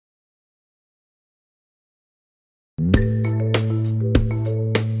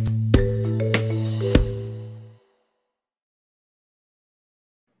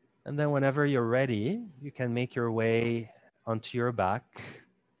And then whenever you're ready, you can make your way onto your back.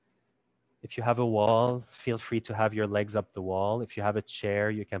 If you have a wall, feel free to have your legs up the wall. If you have a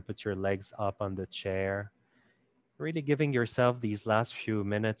chair, you can put your legs up on the chair. Really giving yourself these last few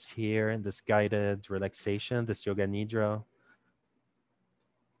minutes here in this guided relaxation, this Yoga Nidra,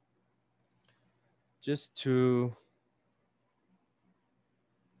 just to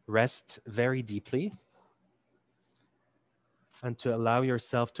rest very deeply and to allow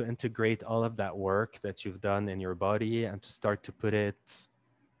yourself to integrate all of that work that you've done in your body and to start to put it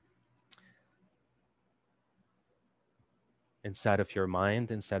inside of your mind,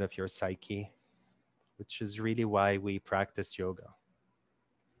 inside of your psyche, which is really why we practice yoga.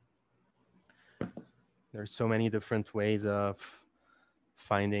 There are so many different ways of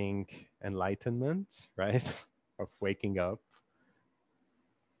finding enlightenment, right? Of waking up,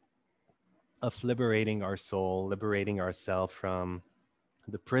 of liberating our soul, liberating ourselves from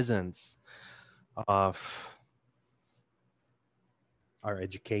the prisons of our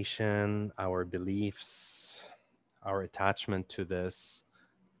education, our beliefs, our attachment to this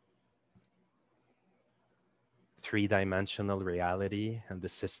three-dimensional reality and the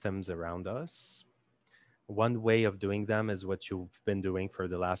systems around us. One way of doing them is what you've been doing for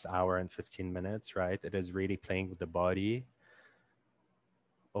the last hour and 15 minutes, right? It is really playing with the body,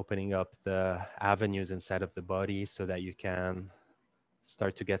 opening up the avenues inside of the body so that you can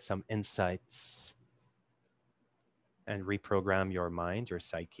start to get some insights and reprogram your mind, your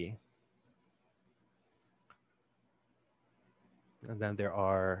psyche. And then there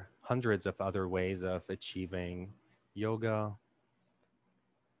are hundreds of other ways of achieving yoga,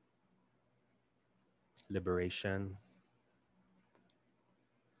 liberation.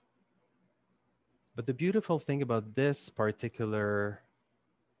 But the beautiful thing about this particular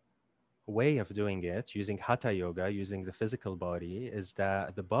way of doing it, using hatha yoga, using the physical body, is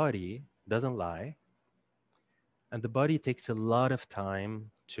that the body doesn't lie. And the body takes a lot of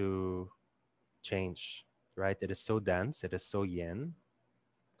time to change, right? It is so dense, it is so yin,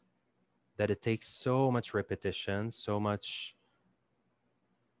 that it takes so much repetition, so much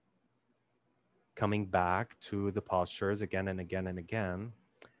coming back to the postures again and again and again,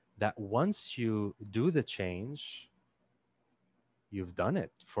 that once you do the change, you've done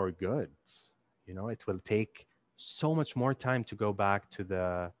it for good. You know, it will take so much more time to go back to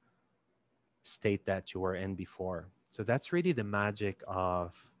the state that you were in before. So that's really the magic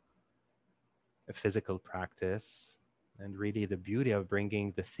of a physical practice, and really the beauty of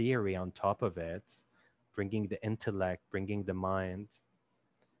bringing the theory on top of it, bringing the intellect, bringing the mind,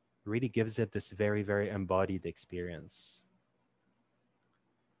 really gives it this very, very embodied experience.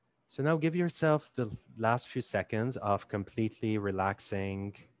 So now give yourself the last few seconds of completely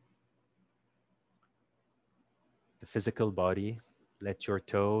relaxing the physical body. Let your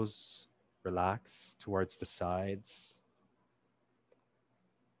toes relax towards the sides.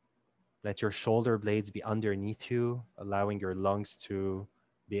 Let your shoulder blades be underneath you, allowing your lungs to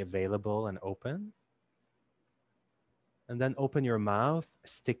be available and open. And then open your mouth,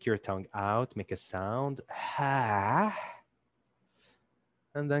 stick your tongue out, make a sound. Ha.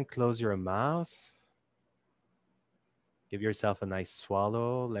 And then close your mouth. Give yourself a nice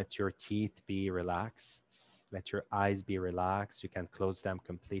swallow. Let your teeth be relaxed. Let your eyes be relaxed. You can close them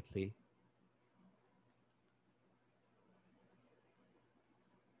completely.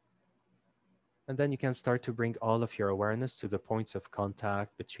 And then you can start to bring all of your awareness to the points of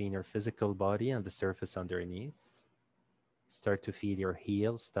contact between your physical body and the surface underneath. Start to feel your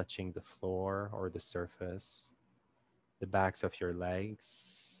heels touching the floor or the surface, the backs of your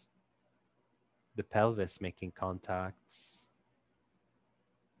legs, the pelvis making contact,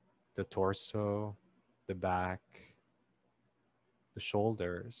 the torso, the back, the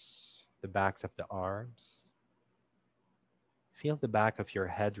shoulders, the backs of the arms. Feel the back of your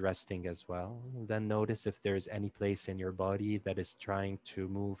head resting as well. And then notice if there's any place in your body that is trying to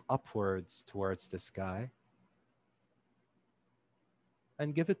move upwards towards the sky.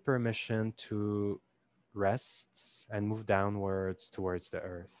 And give it permission to rest and move downwards towards the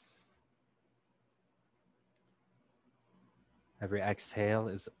earth. Every exhale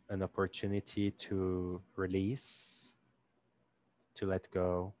is an opportunity to release, to let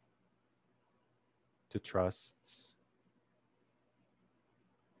go, to trust,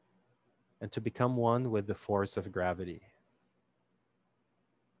 and to become one with the force of gravity.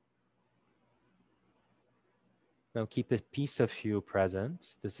 Now keep a piece of you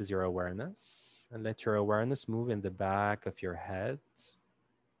present. This is your awareness. And let your awareness move in the back of your head,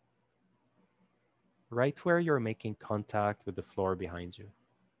 right where you're making contact with the floor behind you.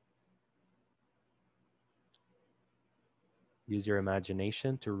 Use your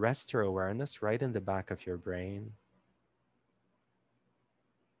imagination to rest your awareness right in the back of your brain,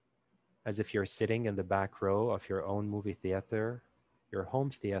 as if you're sitting in the back row of your own movie theater, your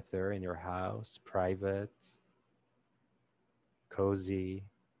home theater in your house, private, cozy,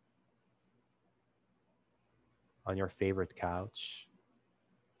 on your favorite couch,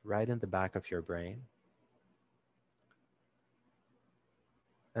 right in the back of your brain.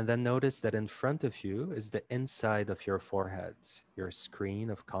 And then notice that in front of you is the inside of your forehead, your screen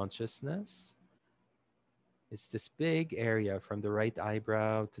of consciousness. It's this big area from the right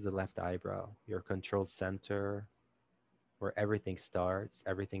eyebrow to the left eyebrow, your control center, where everything starts,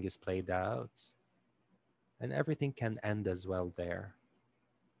 everything is played out, and everything can end as well there.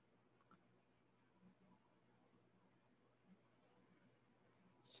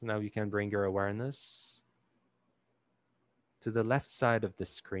 So now you can bring your awareness to the left side of the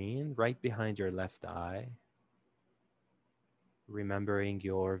screen, right behind your left eye, remembering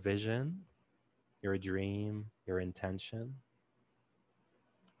your vision, your dream, your intention,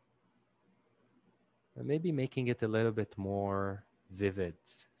 and maybe making it a little bit more vivid.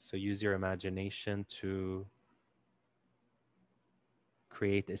 So use your imagination to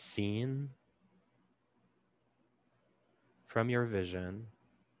create a scene from your vision.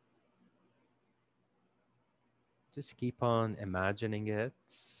 Just keep on imagining it.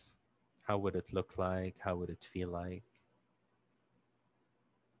 How would it look like? How would it feel like?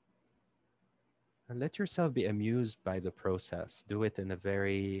 And let yourself be amused by the process. Do it in a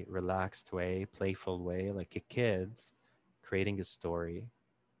very relaxed way, playful way, like a kid creating a story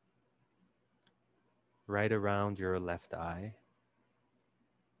right around your left eye.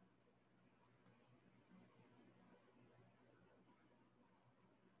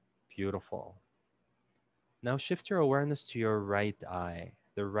 Beautiful. Now shift your awareness to your right eye,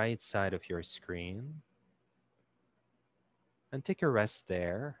 the right side of your screen, and take a rest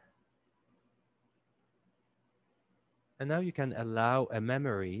there. And now you can allow a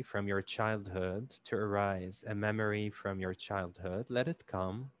memory from your childhood to arise, a memory from your childhood. Let it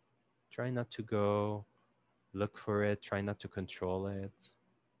come. Try not to go look for it. Try not to control it.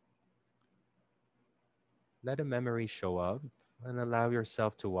 Let a memory show up and allow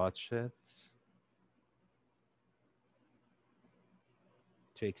yourself to watch it,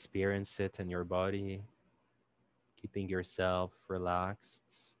 to experience it in your body, keeping yourself relaxed.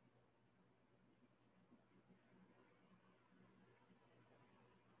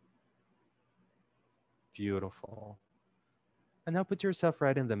 Beautiful. And now put yourself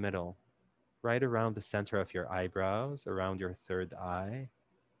right in the middle, right around the center of your eyebrows, around your third eye,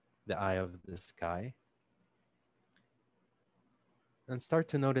 the eye of the sky. And start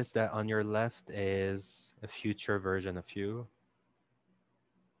to notice that on your left is a future version of you,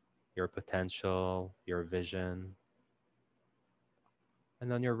 your potential, your vision.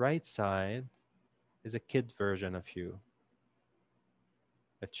 And on your right side is a kid version of you,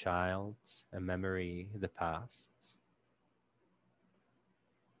 a child, a memory, the past.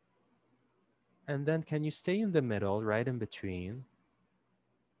 And then can you stay in the middle, right in between,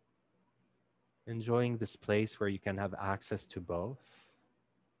 enjoying this place where you can have access to both?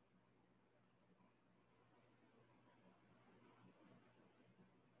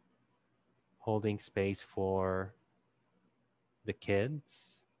 Holding space for the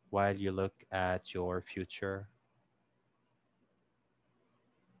kids while you look at your future.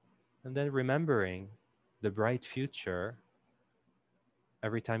 And then remembering the bright future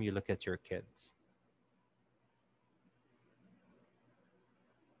every time you look at your kids.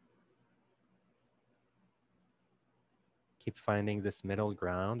 Keep finding this middle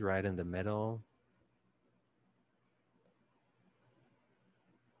ground right in the middle.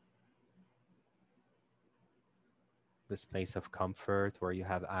 This place of comfort where you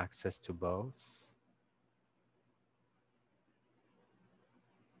have access to both.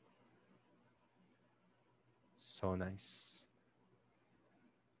 So nice.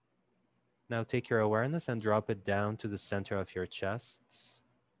 Now take your awareness and drop it down to the center of your chest,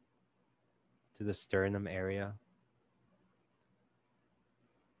 to the sternum area.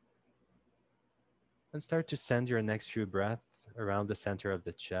 And start to send your next few breaths around the center of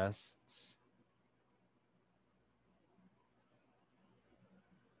the chest,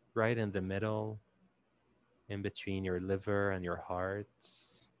 right in the middle, in between your liver and your heart,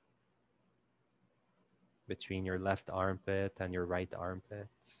 between your left armpit and your right armpit.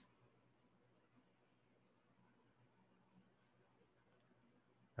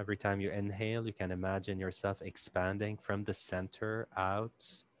 Every time you inhale, you can imagine yourself expanding from the center out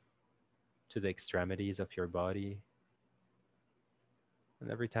to the extremities of your body. And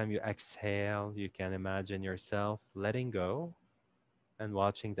every time you exhale, you can imagine yourself letting go And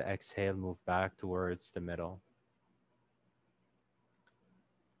watching the exhale move back towards the middle.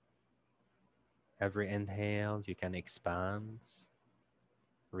 Every inhale, you can expand,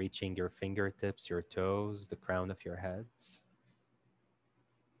 reaching your fingertips, your toes, the crown of your heads.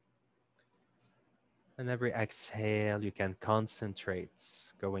 And every exhale, you can concentrate,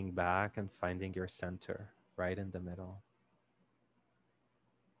 going back and finding your center right in the middle.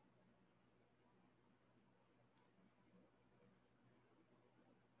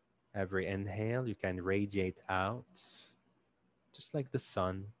 Every inhale, you can radiate out, just like the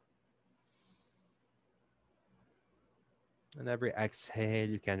sun. And every exhale,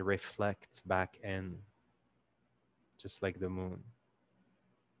 you can reflect back in, just like the moon.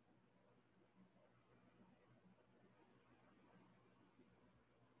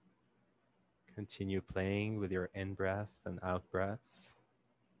 Continue playing with your in-breath and out-breath,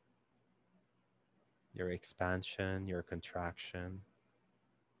 your expansion, your contraction,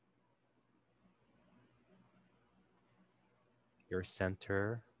 your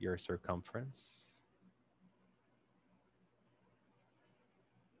center, your circumference.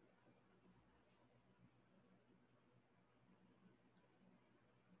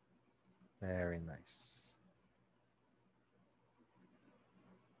 Very nice.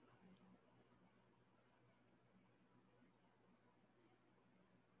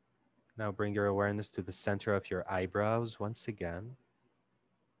 Now bring your awareness to the center of your eyebrows once again.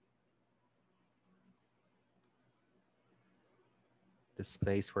 This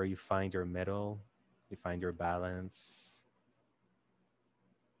place where you find your middle, you find your balance.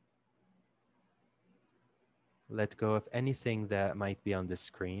 Let go of anything that might be on the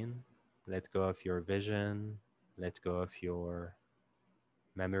screen. Let go of your vision. Let go of your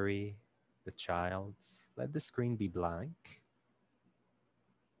memory, the child's. Let the screen be blank.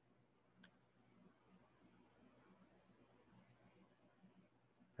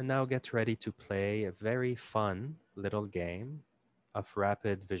 And now get ready to play a very fun little game of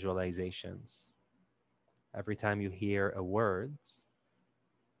rapid visualizations. Every time you hear a word,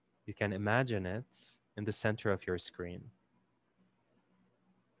 you can imagine it in the center of your screen.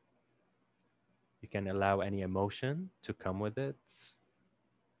 You can allow any emotion to come with it.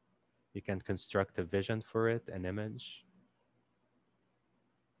 You can construct a vision for it, an image.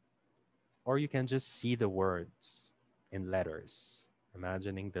 Or you can just see the words in letters,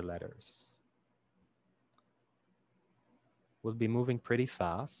 imagining the letters. We'll be moving pretty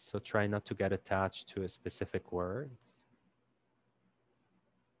fast, so try not to get attached to a specific word.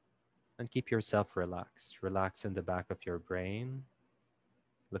 And keep yourself relaxed. Relax in the back of your brain.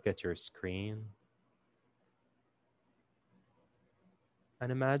 Look at your screen.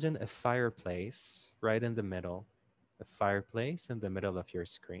 And imagine a fireplace right in the middle. A fireplace in the middle of your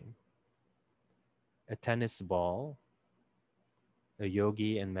screen. A tennis ball. A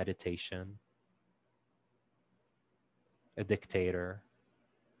yogi in meditation. A dictator.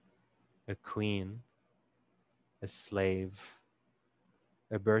 A queen. A slave.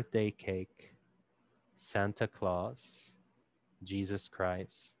 A birthday cake. Santa Claus. Jesus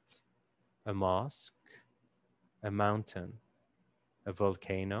Christ. A mosque. A mountain. A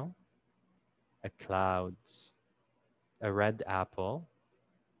volcano. A cloud. A red apple.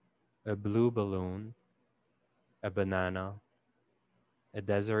 A blue balloon. A banana. A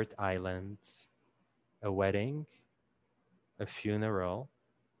desert island. A wedding. A funeral.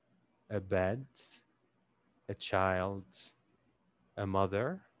 A bed. A child. A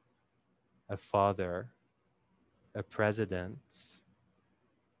mother. A father. A president.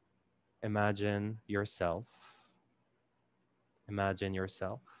 Imagine yourself. Imagine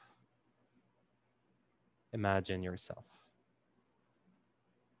yourself. Imagine yourself.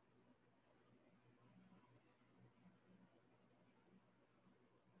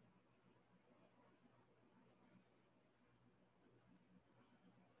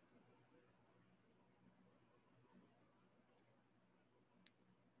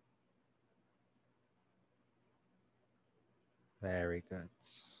 Very good.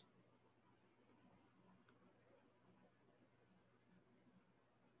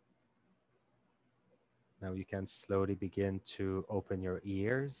 Now you can slowly begin to open your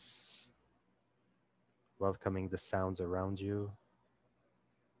ears, welcoming the sounds around you,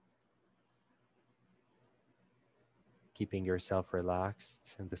 keeping yourself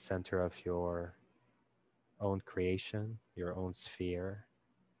relaxed in the center of your own creation, your own sphere.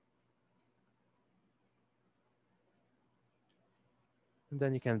 And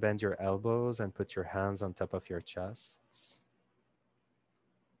then you can bend your elbows and put your hands on top of your chest.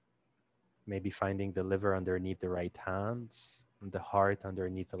 Maybe finding the liver underneath the right hand and the heart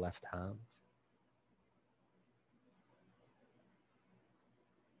underneath the left hand.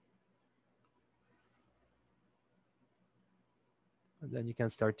 And then you can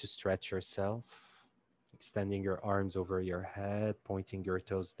start to stretch yourself, extending your arms over your head, pointing your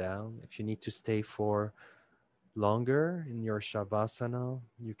toes down. If you need to stay for longer in your Shavasana,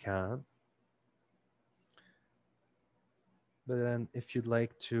 you can. But then, if you'd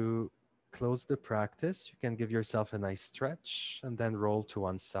like to close the practice, you can give yourself a nice stretch and then roll to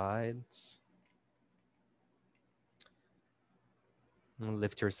one side. And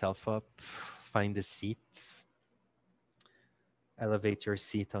lift yourself up, find a seat, elevate your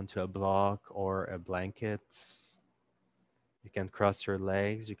seat onto a block or a blanket. You can cross your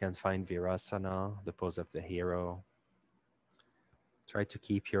legs, you can find Virasana, the pose of the hero. Try to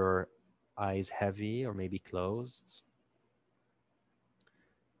keep your eyes heavy or maybe closed.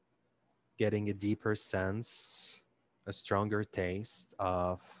 Getting a deeper sense, a stronger taste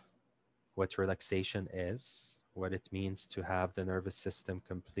of what relaxation is, what it means to have the nervous system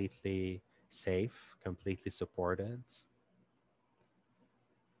completely safe, completely supported,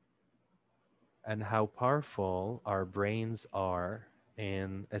 and how powerful our brains are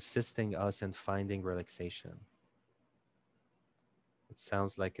in assisting us in finding relaxation. It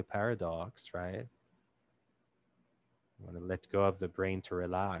sounds like a paradox, right? You want to let go of the brain to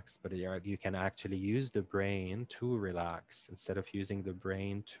relax, but you can actually use the brain to relax instead of using the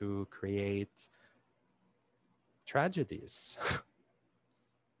brain to create tragedies.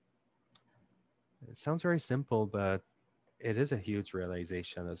 It sounds very simple, but it is a huge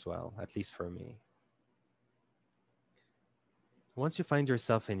realization as well, at least for me. Once you find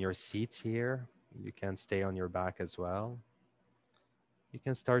yourself in your seat here, you can stay on your back as well. You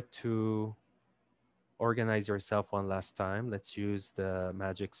can start to organize yourself one last time. Let's use the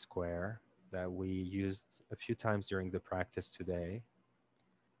magic square that we used a few times during the practice today.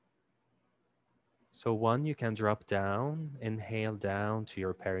 So one, you can drop down, inhale down to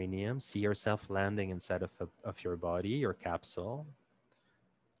your perineum, see yourself landing inside of your body, your capsule.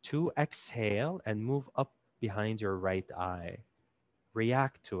 Two, exhale and move up behind your right eye.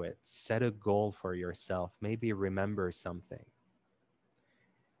 React to it, set a goal for yourself, maybe remember something.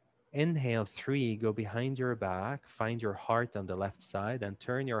 Inhale, three, go behind your back, find your heart on the left side and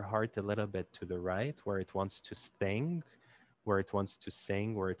turn your heart a little bit to the right where it wants to sting, where it wants to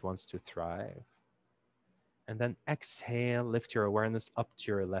sing, where it wants to thrive. And then exhale, lift your awareness up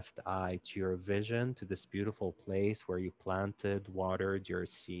to your left eye, to your vision, to this beautiful place where you planted, watered your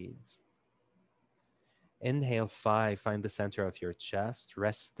seeds. Inhale, five, find the center of your chest,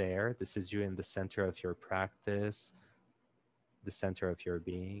 rest there. This is you in the center of your practice, the center of your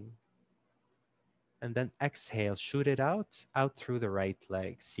being. And then exhale, shoot it out through the right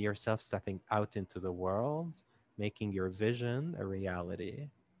leg. See yourself stepping out into the world, making your vision a reality.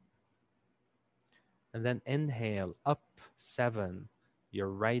 And then inhale, up, seven, your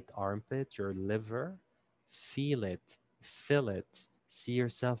right armpit, your liver, feel it, fill it. See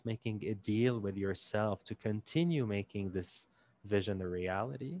yourself making a deal with yourself to continue making this vision a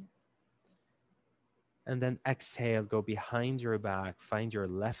reality. And then exhale, go behind your back, find your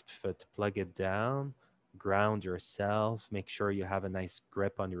left foot, plug it down, ground yourself, make sure you have a nice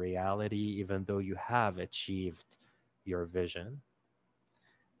grip on reality, even though you have achieved your vision.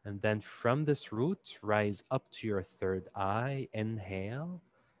 And then from this root, rise up to your third eye, inhale,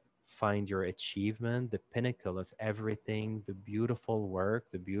 find your achievement, the pinnacle of everything, the beautiful work,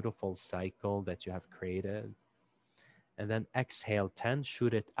 the beautiful cycle that you have created. And then exhale 10,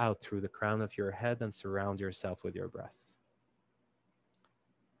 shoot it out through the crown of your head and surround yourself with your breath.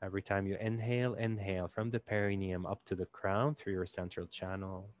 Every time you inhale, inhale from the perineum up to the crown through your central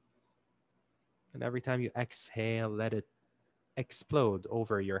channel. And every time you exhale, let it explode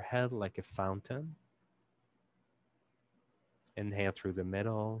over your head like a fountain. Inhale through the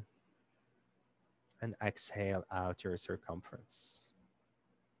middle and exhale out your circumference.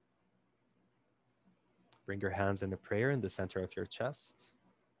 Bring your hands in a prayer in the center of your chest.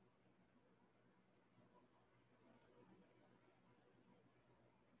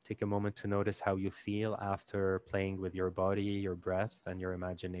 Take a moment to notice how you feel after playing with your body, your breath, and your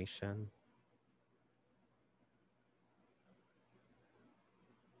imagination.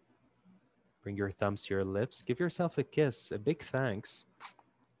 Bring your thumbs to your lips. Give yourself a kiss, a big thanks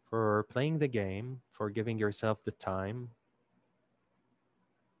for playing the game, for giving yourself the time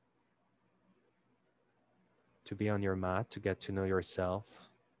to be on your mat, to get to know yourself,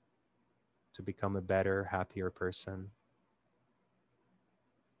 to become a better, happier person.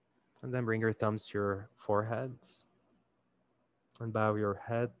 And then bring your thumbs to your foreheads and bow your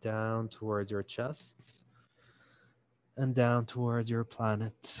head down towards your chest and down towards your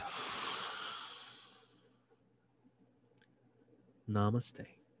planet. Namaste.